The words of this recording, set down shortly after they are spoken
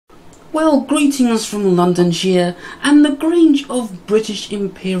Well, greetings from Londonshire and the Grange of British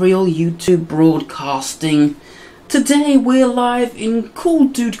Imperial YouTube Broadcasting. Today we're live in Cool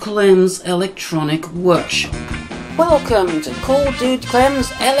Dude Clem's Electronic Workshop. Welcome to Cool Dude Clem's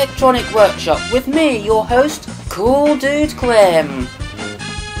Electronic Workshop with me, your host, Cool Dude Clem.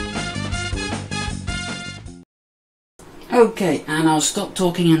 Okay, and I'll stop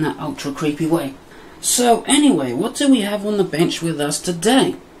talking in that ultra creepy way. So anyway, what do we have on the bench with us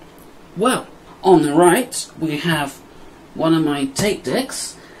today? Well, on the right we have one of my tape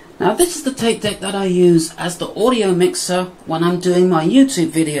decks. Now this is the tape deck that I use as the audio mixer when I'm doing my YouTube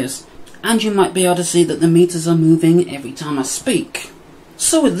videos. And you might be able to see that the meters are moving every time I speak.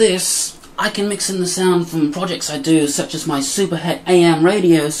 So with this, I can mix in the sound from projects I do, such as my Superhet AM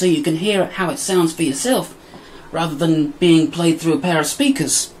radio, so you can hear how it sounds for yourself, rather than being played through a pair of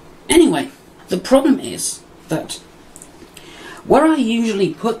speakers. Anyway, the problem is that where I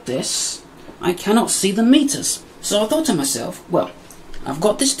usually put this, I cannot see the meters. So I thought to myself, well, I've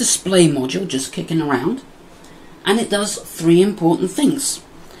got this display module just kicking around, and it does three important things.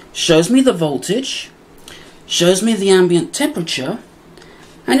 Shows me the voltage, shows me the ambient temperature,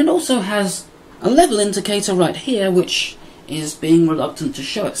 and it also has a level indicator right here which is being reluctant to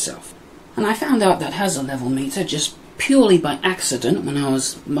show itself. And I found out that has a level meter just purely by accident when I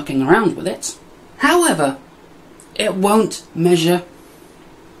was mucking around with it. However, it won't measure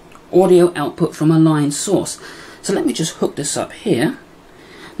audio output from a line source. So let me just hook this up here.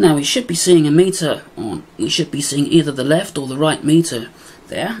 Now we should be seeing a meter on. We should be seeing either the left or the right meter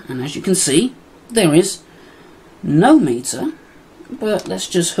there. And as you can see, there is no meter. But let's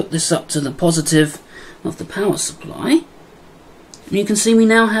just hook this up to the positive of the power supply. And you can see we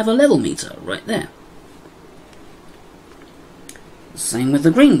now have a level meter right there. Same with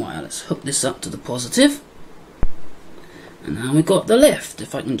the green wire. Let's hook this up to the positive. And now we've got the left,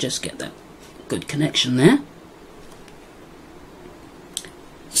 if I can just get that good connection there.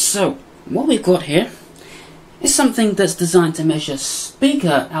 So, what we've got here is something that's designed to measure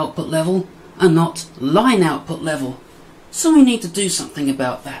speaker output level and not line output level. So we need to do something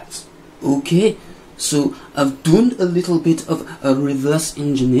about that. Okay, so I've done a little bit of a reverse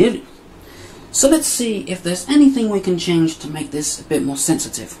engineering. So let's see if there's anything we can change to make this a bit more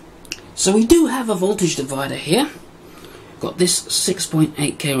sensitive. So we do have a voltage divider here. Got this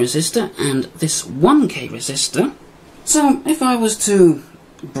 6.8k resistor and this 1k resistor. So if I was to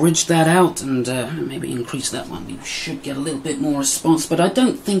bridge that out and maybe increase that one, you should get a little bit more response, but I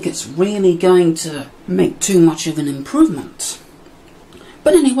don't think it's really going to make too much of an improvement.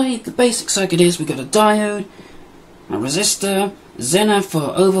 But anyway, the basic circuit is we've got a diode, a resistor, Zener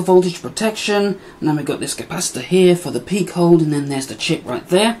for overvoltage protection, and then we've got this capacitor here for the peak hold, and then there's the chip right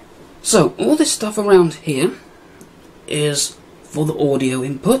there. So all this stuff around here is for the audio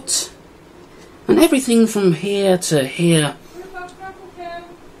input, and everything from here to here,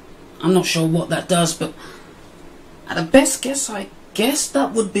 I'm not sure what that does, but at a best guess, I guess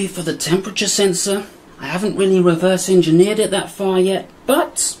that would be for the temperature sensor. I haven't really reverse engineered it that far yet,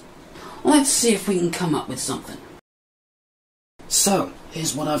 but let's see if we can come up with something. So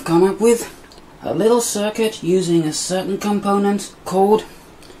here's what I've come up with: a little circuit using a certain component called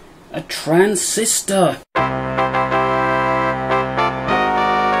a transistor.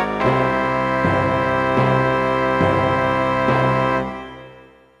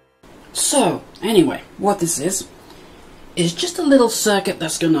 So, anyway, what this is just a little circuit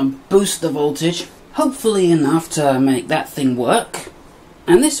that's going to boost the voltage, hopefully enough to make that thing work.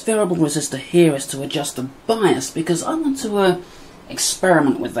 And this variable resistor here is to adjust the bias, because I want to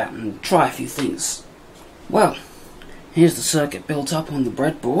experiment with that and try a few things. Well, here's the circuit built up on the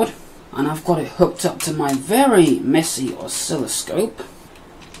breadboard, and I've got it hooked up to my very messy oscilloscope.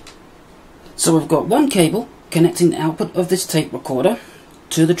 So we've got one cable connecting the output of this tape recorder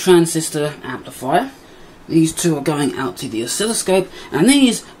to the transistor amplifier. These two are going out to the oscilloscope, and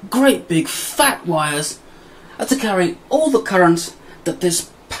these great big fat wires are to carry all the current that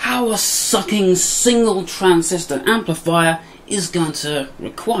this power sucking single transistor amplifier is going to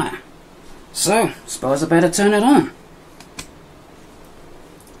require. So, suppose I better turn it on.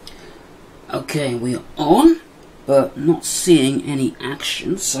 Okay, we're on, but not seeing any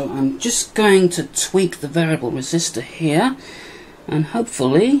action, so I'm just going to tweak the variable resistor here, and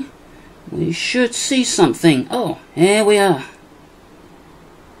hopefully we should see something. Oh, here we are.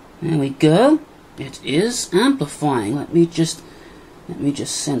 There we go. It is amplifying. Let me just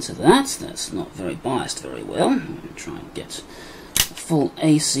center that. That's not very biased very well. I'm going to try and get a full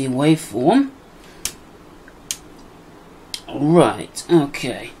AC waveform. Right,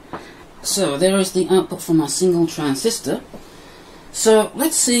 okay. So there is the output from our single transistor. So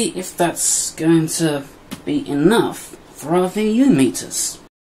let's see if that's going to be enough for our VU meters.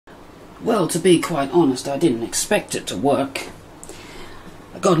 Well, to be quite honest, I didn't expect it to work.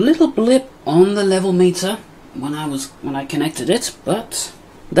 I got a little blip on the level meter when I connected it, but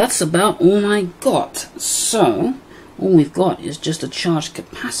that's about all I got. So all we've got is just a charged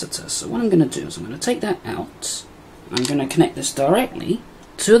capacitor. So what I'm going to do is I'm going to take that out. I'm going to connect this directly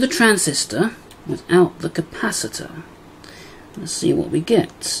to the transistor without the capacitor. Let's see what we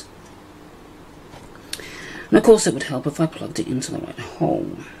get. And of course it would help if I plugged it into the right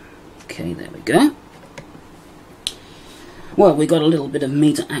hole. Okay, there we go. Well, we got a little bit of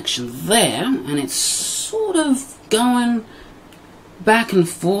meter action there, and it's sort of going back and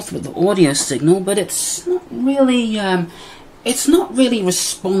forth with the audio signal, but it's not really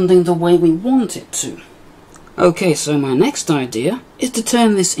responding the way we want it to. Okay, so my next idea is to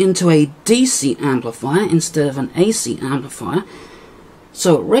turn this into a DC amplifier instead of an AC amplifier,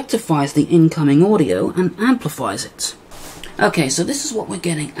 so it rectifies the incoming audio and amplifies it. Okay, so this is what we're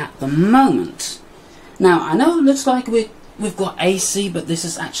getting at the moment. Now, I know it looks like we've got AC, but this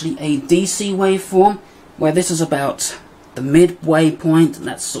is actually a DC waveform, where this is about the midway point,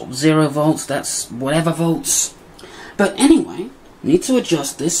 that's sort of 0 volts, that's whatever volts. But anyway, we need to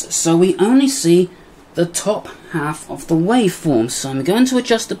adjust this so we only see the top half of the waveform. So I'm going to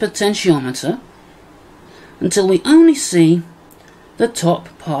adjust the potentiometer until we only see the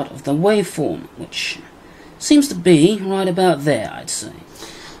top part of the waveform, which seems to be right about there, I'd say.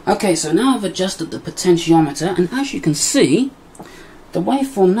 Okay, so now I've adjusted the potentiometer, and as you can see, the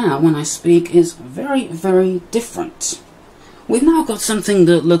waveform now, when I speak, is very, very different. We've now got something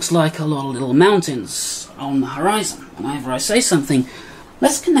that looks like a lot of little mountains on the horizon. Whenever I say something,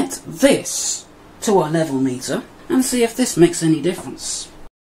 let's connect this to our level meter and see if this makes any difference.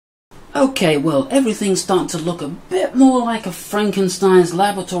 Okay, well, everything's starting to look a bit more like a Frankenstein's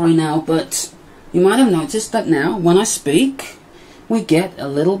laboratory now, but you might have noticed that now, when I speak, we get a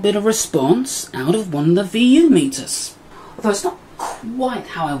little bit of response out of one of the VU meters. Although it's not quite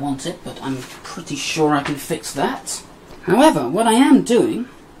how I want it, but I'm pretty sure I can fix that. However, what I am doing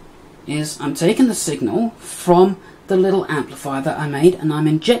is I'm taking the signal from the little amplifier that I made and I'm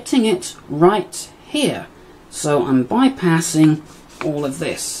injecting it right here. So I'm bypassing all of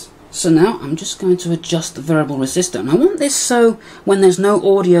this. So now I'm just going to adjust the variable resistor. And I want this so when there's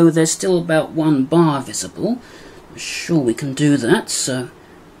no audio, there's still about 1 bar visible. I'm sure we can do that, so...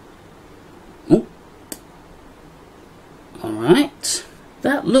 Oh. Alright.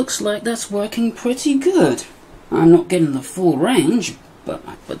 That looks like that's working pretty good. I'm not getting the full range, but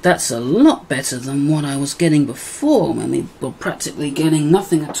that's a lot better than what I was getting before, when we were practically getting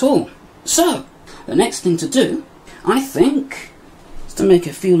nothing at all. So, the next thing to do, I think, is to make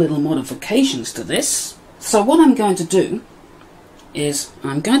a few little modifications to this. So what I'm going to do is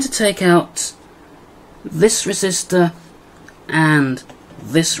I'm going to take out this resistor and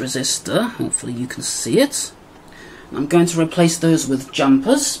this resistor. Hopefully you can see it. I'm going to replace those with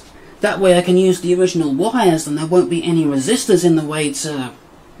jumpers. That way I can use the original wires and there won't be any resistors in the way to,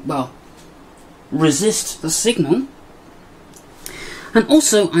 well, resist the signal. And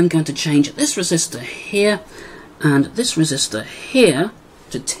also I'm going to change this resistor here and this resistor here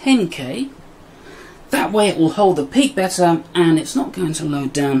to 10k. That way it will hold the peak better and it's not going to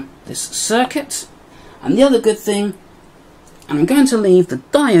load down this circuit. And the other good thing, I'm going to leave the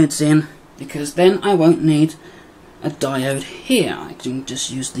diodes in because then I won't need a diode here. I can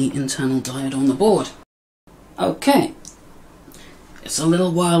just use the internal diode on the board. Okay, it's a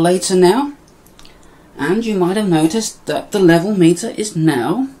little while later now, and you might have noticed that the level meter is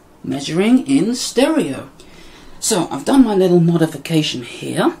now measuring in stereo. So I've done my little modification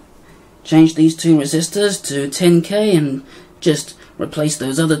here, changed these 2 resistors to 10k and just replaced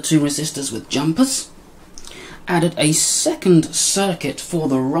those other 2 resistors with jumpers, added a second circuit for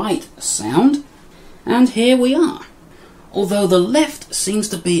the right sound, and here we are. Although the left seems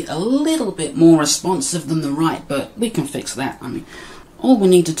to be a little bit more responsive than the right, but we can fix that. I mean, all we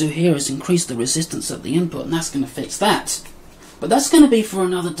need to do here is increase the resistance at the input, and that's going to fix that. But that's going to be for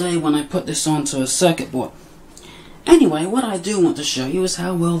another day when I put this onto a circuit board. Anyway, what I do want to show you is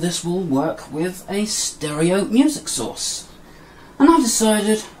how well this will work with a stereo music source. And I've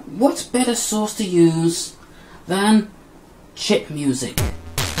decided what better source to use than chip music.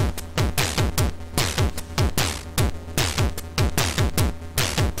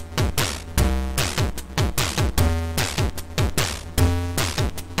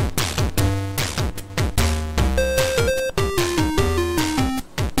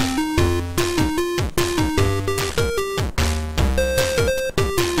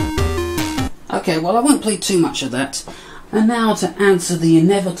 Okay, well I won't play too much of that. And now to answer the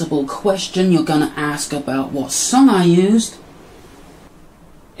inevitable question you're going to ask about what song I used.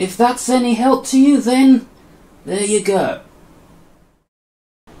 If that's any help to you, then there you go.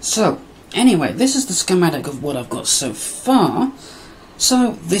 So, anyway, this is the schematic of what I've got so far.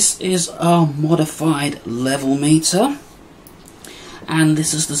 So, this is our modified level meter. And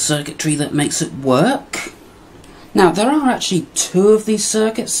this is the circuitry that makes it work. Now, there are actually two of these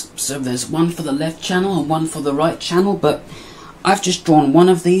circuits. So, there's one for the left channel and one for the right channel. But I've just drawn one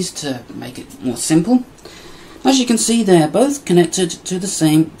of these to make it more simple. As you can see, they're both connected to the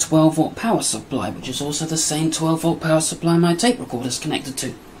same 12 volt power supply, which is also the same 12 volt power supply my tape recorder is connected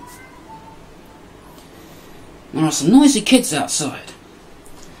to. There are some noisy kids outside.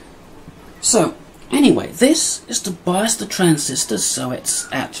 So, anyway, this is to bias the transistor so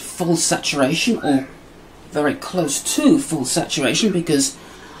it's at full saturation, or very close to full saturation, because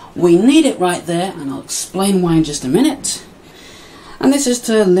we need it right there, and I'll explain why in just a minute. And this is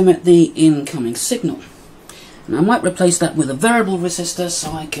to limit the incoming signal. And I might replace that with a variable resistor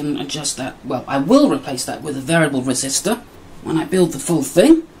so I can adjust that. Well, I will replace that with a variable resistor when I build the full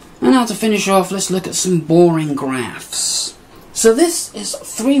thing. And now to finish off, let's look at some boring graphs. So this is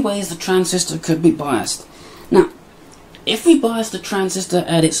 3 ways the transistor could be biased. Now, if we bias the transistor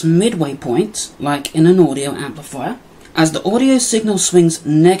at its midway point, like in an audio amplifier, as the audio signal swings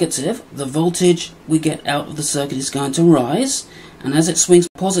negative, the voltage we get out of the circuit is going to rise, and as it swings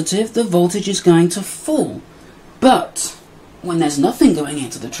positive, the voltage is going to fall. But when there's nothing going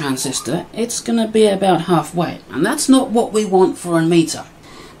into the transistor, it's going to be about halfway, and that's not what we want for a meter.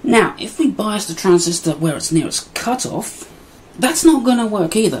 Now, if we bias the transistor where it's near its cutoff, that's not going to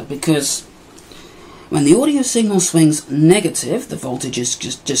work either, because when the audio signal swings negative, the voltage is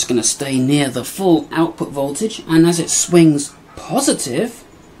just going to stay near the full output voltage, and as it swings positive,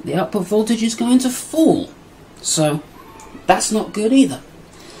 the output voltage is going to fall. So that's not good either.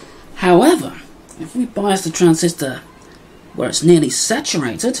 However, if we bias the transistor where it's nearly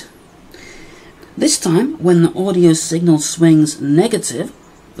saturated, this time when the audio signal swings negative,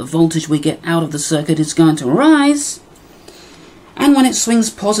 the voltage we get out of the circuit is going to rise, and when it swings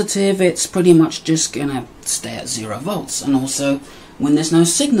positive, it's pretty much just going to stay at 0 volts. And also, when there's no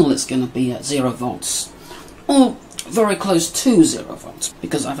signal, it's going to be at 0 volts, or very close to 0 volts,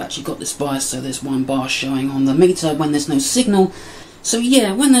 because I've actually got this bias, so there's 1 bar showing on the meter when there's no signal. So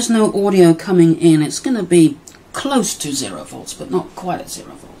yeah, when there's no audio coming in, it's going to be close to 0 volts, but not quite at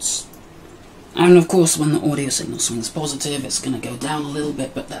 0 volts. And of course, when the audio signal swings positive, it's going to go down a little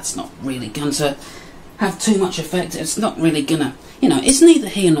bit, but that's not really going to have too much effect. It's not really going to, it's neither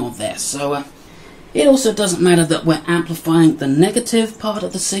here nor there. So it also doesn't matter that we're amplifying the negative part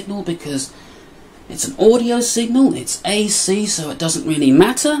of the signal, because it's an audio signal, it's AC, so it doesn't really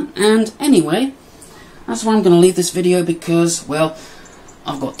matter. And anyway, that's why I'm going to leave this video, because, well,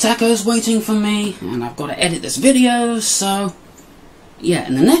 I've got tacos waiting for me, and I've got to edit this video, so yeah,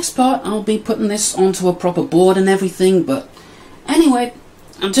 in the next part, I'll be putting this onto a proper board and everything, but anyway,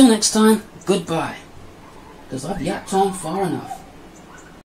 until next time, goodbye, because I've yapped on far enough.